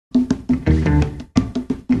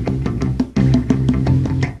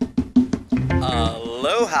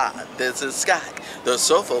This is Skye, the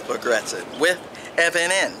Soulful Progressive with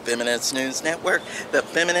FNN-Feminist News Network, the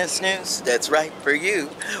feminist news that's right for you.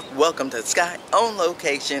 Welcome to Skye on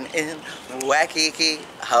location in Waikiki,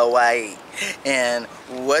 Hawaii. And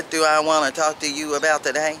what do I want to talk to you about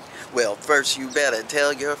today? Well, first you better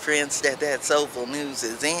tell your friends that Soulful News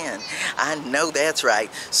is in. I know that's right,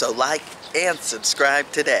 so like and subscribe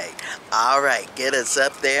today. Alright, get us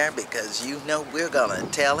up there because you know we're gonna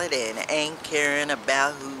tell it and ain't caring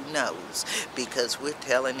about who knows because we're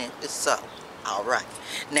telling it so. Alright,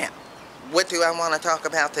 now, what do I want to talk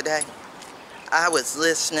about today? I was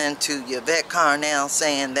listening to Yvette Cornell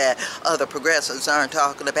saying that other progressives aren't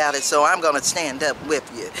talking about it, so I'm going to stand up with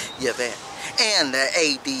you, Yvette, and the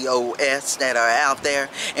ADOS that are out there,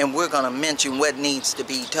 and we're going to mention what needs to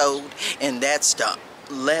be told, and that's to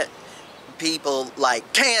let people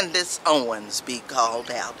like Candance Owens be called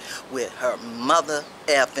out with her mother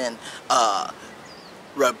effing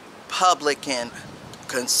Republican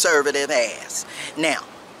conservative ass. Now,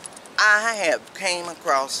 I have came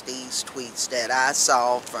across these tweets that I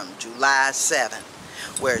saw from July 7th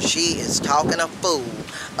where she is talking a fool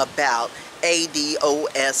about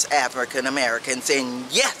ADOS African Americans,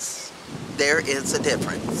 and yes, there is a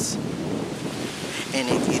difference. And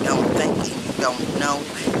if you don't think and you don't know,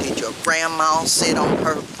 did your grandma sit on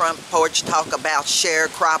her front porch talk about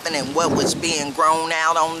sharecropping and what was being grown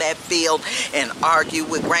out on that field and argue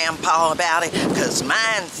with grandpa about it? Because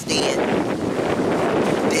mine's did.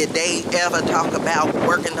 Did they ever talk about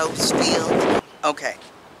working those fields? Okay,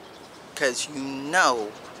 because you know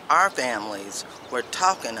our families were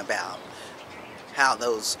talking about how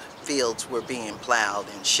those fields were being plowed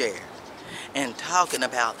and shared, and talking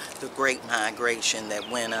about the great migration that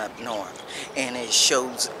went up north. And it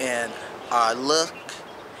shows in our look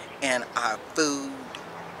and our food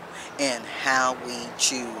and how we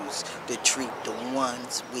choose to treat the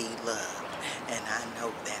ones we love. And I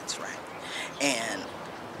know that's right. And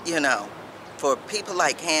you know, for people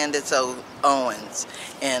like Candance Owens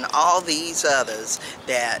and all these others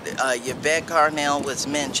that Yvette Cornell was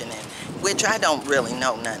mentioning, which I don't really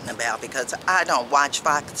know nothing about because I don't watch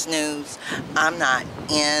Fox News. I'm not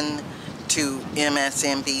into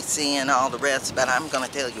MSNBC and all the rest, but I'm going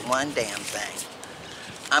to tell you one damn thing.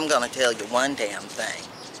 I'm going to tell you one damn thing.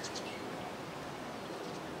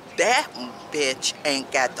 That bitch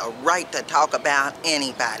ain't got the right to talk about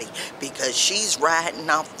anybody because she's riding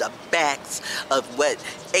off the backs of what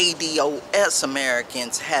ADOS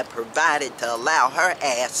Americans have provided to allow her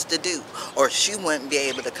ass to do, or she wouldn't be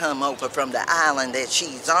able to come over from the island that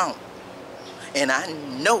she's on. And I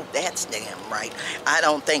know that's damn right. I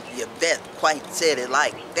don't think Yvette quite said it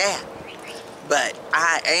like that, but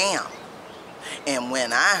I am. And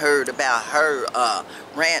when I heard about her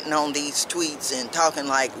ranting on these tweets and talking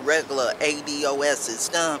like regular ADOS is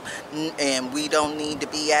dumb and we don't need to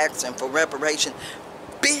be asking for reparation,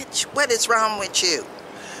 bitch, what is wrong with you?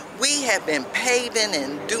 We have been paving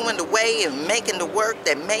and doing the way and making the work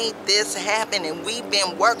that made this happen, and we've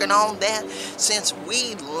been working on that since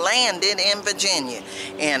we landed in Virginia.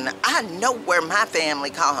 And I know where my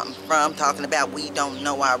family comes from, talking about we don't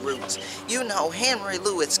know our roots. You know, Henry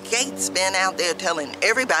Louis Gates been out there telling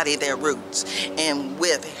everybody their roots. And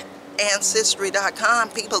with Ancestry.com,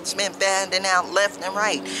 people's been finding out left and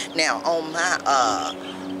right. Now, on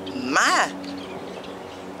my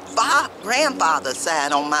grandfather's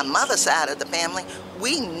side, on my mother's side of the family,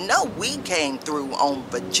 we know we came through on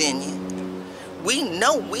Virginia. We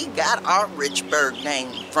know we got our Richburg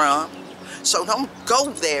name from. So don't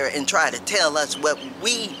go there and try to tell us what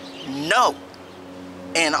we know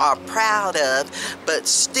and are proud of, but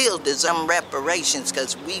still deserve reparations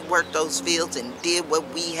because we worked those fields and did what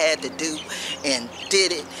we had to do and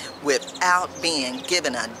did it without being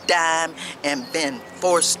given a dime and been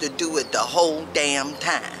forced to do it the whole damn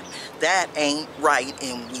time. That ain't right,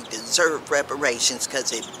 and we deserve reparations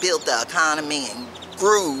because it built the economy and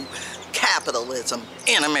grew capitalism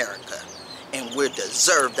in America. And we're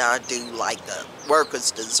deserved our due like the workers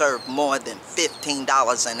deserve more than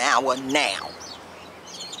 $15 an hour now.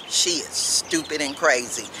 She is stupid and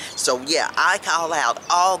crazy. So yeah, I call out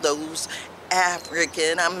all those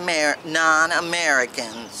African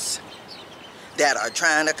non-Americans that are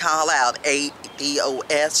trying to call out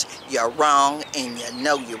ADOS. You're wrong, and you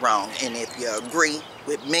know you're wrong. And if you agree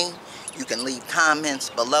with me, you can leave comments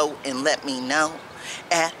below and let me know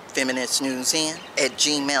at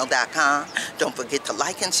FeministNewsN@gmail.com. Don't forget to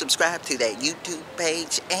like and subscribe to that YouTube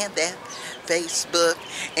page and that Facebook.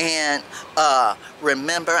 And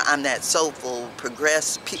remember, I'm that Soulful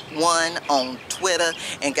Progress one on Twitter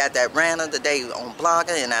and got that rant of the day on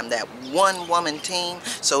Blogger, and I'm that one woman team.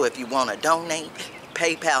 So if you want to donate,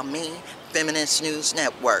 PayPal me, Feminist News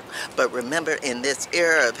Network. But remember, in this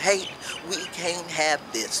era of hate, we can't have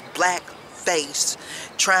this black face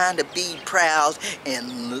trying to be proud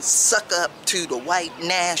and suck up to the white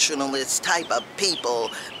nationalist type of people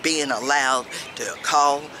being allowed to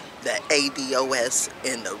call the ADOS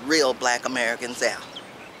and the real black Americans out.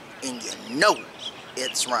 And you know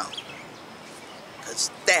it's wrong, because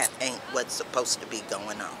that ain't what's supposed to be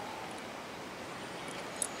going on.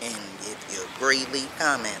 And if you agree, leave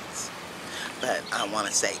comments. But I want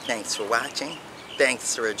to say thanks for watching.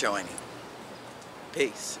 Thanks for joining.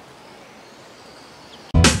 Peace.